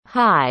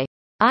Hi.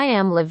 I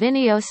am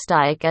Lavinia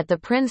Stike at the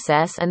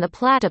Princess and the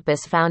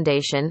Platypus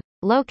Foundation,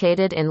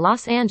 located in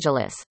Los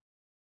Angeles,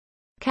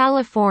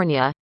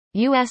 California,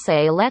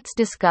 USA. Let's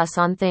discuss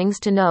on things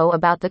to know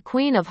about the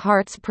Queen of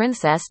Hearts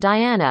Princess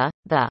Diana.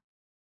 The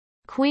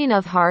Queen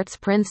of Hearts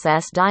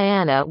Princess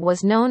Diana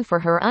was known for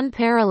her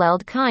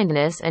unparalleled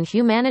kindness and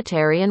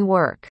humanitarian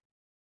work.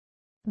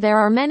 There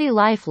are many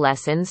life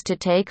lessons to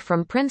take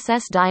from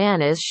Princess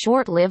Diana's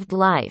short-lived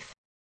life.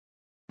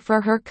 For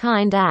her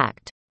kind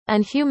act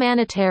and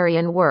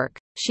humanitarian work,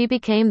 she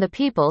became the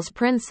people's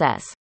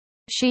princess.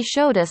 She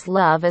showed us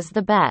love as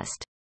the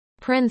best.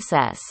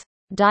 Princess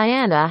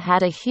Diana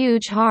had a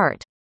huge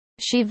heart.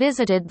 She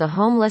visited the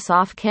homeless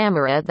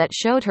off-camera that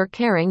showed her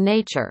caring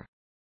nature.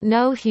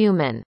 No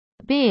human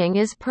being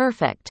is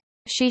perfect.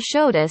 She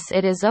showed us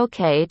it is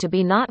okay to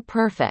be not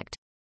perfect.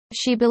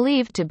 She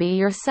believed to be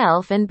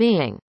yourself and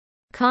being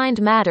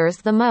kind matters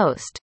the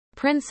most.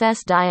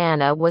 Princess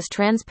Diana was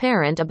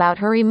transparent about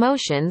her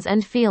emotions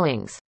and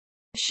feelings.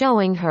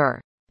 Showing her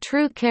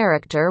true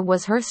character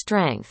was her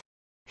strength.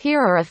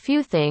 Here are a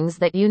few things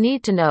that you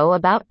need to know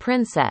about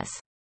Princess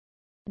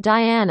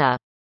Diana.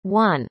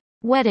 1.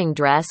 Wedding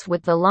dress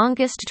with the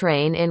longest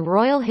train in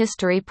royal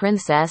history.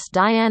 Princess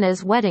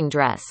Diana's wedding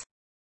dress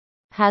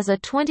has a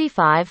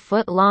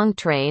 25-foot-long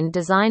train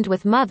designed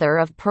with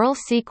mother-of-pearl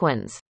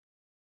sequins.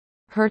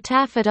 Her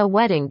taffeta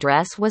wedding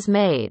dress was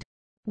made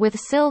with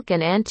silk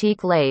and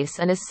antique lace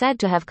and is said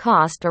to have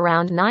cost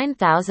around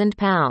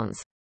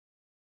 £9,000.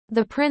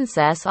 The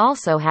princess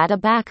also had a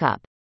backup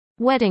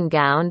wedding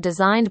gown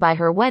designed by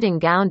her wedding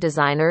gown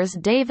designers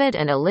David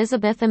and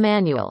Elizabeth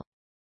Emanuel.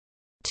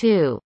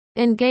 2.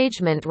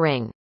 Engagement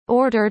ring.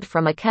 Ordered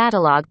from a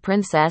catalog.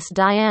 Princess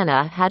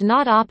Diana had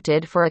not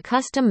opted for a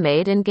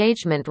custom-made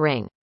engagement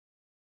ring.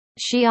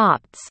 She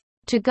opts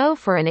to go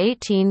for an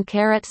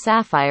 18-carat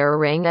sapphire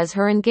ring as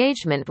her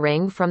engagement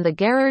ring from the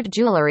Gerard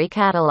Jewelry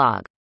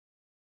catalog.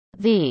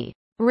 The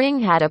ring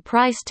had a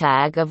price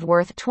tag of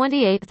worth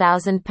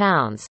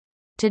 £28,000.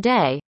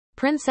 Today,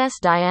 Princess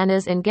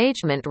Diana's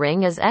engagement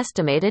ring is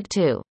estimated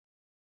to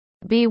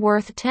be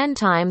worth 10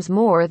 times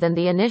more than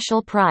the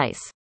initial price.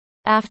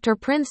 After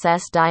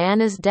Princess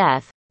Diana's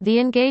death, the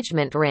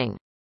engagement ring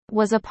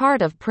was a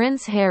part of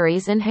Prince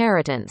Harry's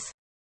inheritance.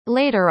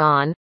 Later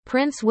on,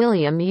 Prince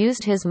William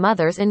used his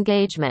mother's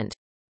engagement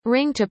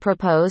ring to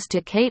propose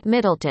to Kate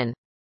Middleton.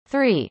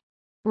 3.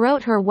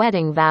 Wrote her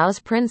wedding vows.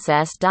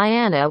 Princess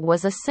Diana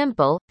was a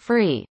simple,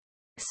 free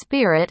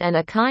spirit and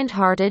a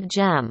kind-hearted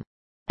gem.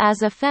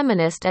 As a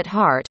feminist at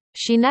heart,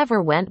 she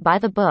never went by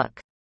the book.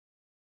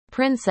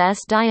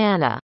 Princess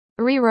Diana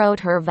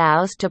rewrote her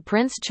vows to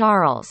Prince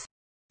Charles.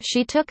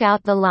 She took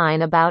out the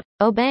line about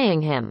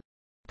obeying him.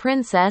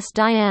 Princess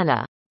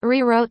Diana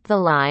rewrote the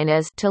line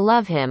as to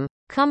love him,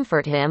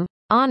 comfort him,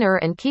 honor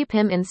and keep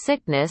him in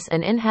sickness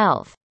and in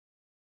health.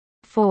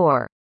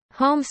 4.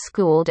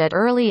 Homeschooled at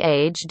early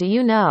age. Do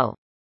you know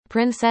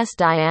Princess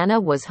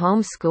Diana was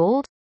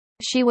homeschooled?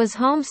 She was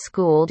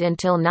homeschooled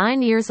until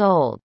 9 years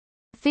old.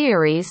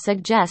 Theories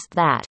suggest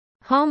that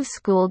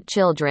homeschooled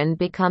children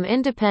become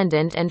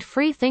independent and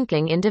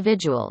free-thinking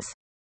individuals.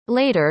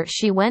 Later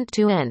she went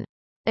to an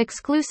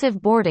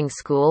exclusive boarding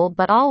school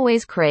but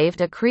always craved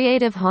a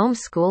creative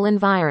homeschool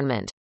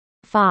environment.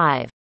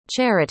 5.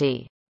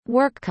 Charity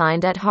work.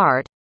 Kind at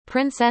heart,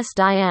 Princess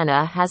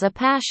Diana has a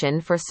passion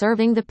for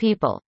serving the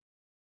people.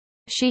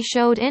 She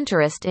showed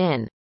interest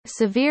in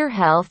severe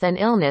health and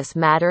illness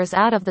matters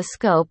out of the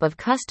scope of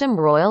custom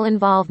royal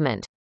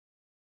involvement.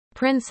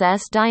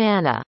 Princess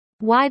Diana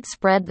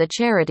widespread the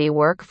charity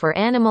work for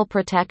animal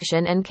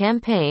protection and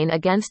campaign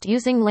against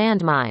using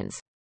landmines.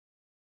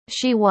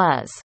 She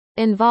was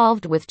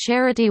involved with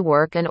charity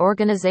work and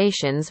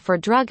organizations for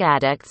drug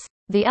addicts,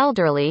 the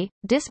elderly,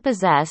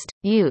 dispossessed,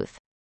 youth,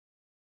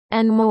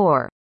 and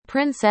more.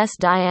 Princess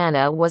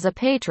Diana was a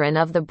patron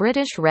of the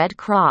British Red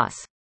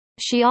Cross.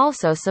 She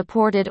also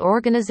supported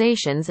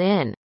organizations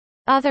in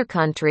other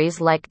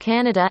countries like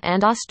Canada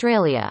and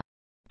Australia.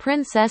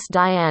 Princess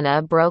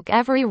Diana broke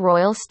every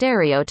royal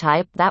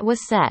stereotype that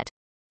was set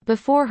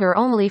before her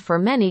only for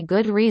many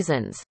good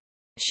reasons.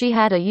 She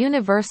had a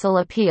universal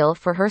appeal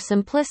for her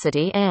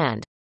simplicity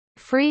and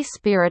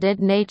free-spirited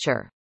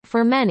nature.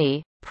 For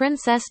many,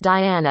 Princess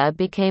Diana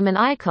became an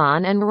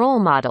icon and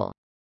role model.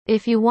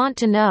 If you want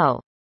to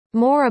know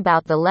more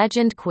about the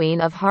legend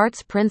Queen of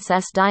Hearts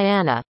Princess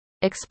Diana,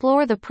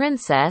 explore The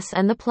Princess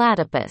and the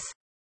Platypus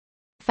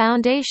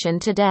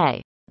Foundation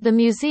today. The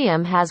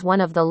museum has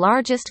one of the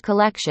largest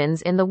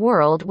collections in the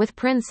world with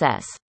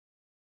Princess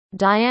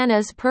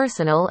Diana's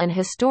personal and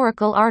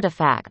historical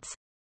artifacts.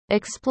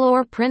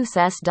 Explore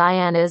Princess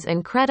Diana's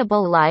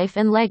incredible life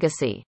and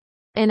legacy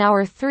in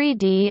our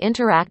 3D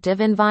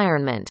interactive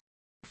environment.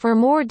 For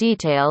more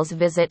details,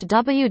 visit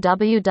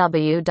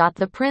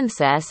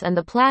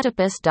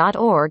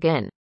www.theprincessandtheplatypus.org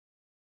and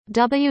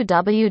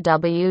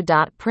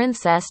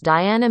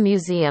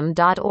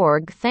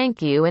www.princessdianamuseum.org.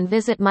 Thank you, and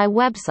visit my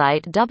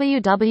website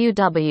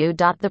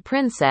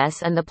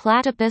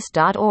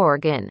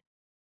www.theprincessandtheplatypus.org and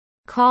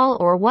call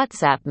or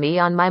WhatsApp me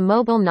on my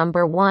mobile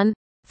number 1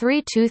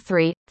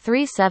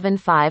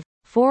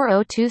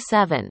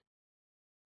 323-375-4027.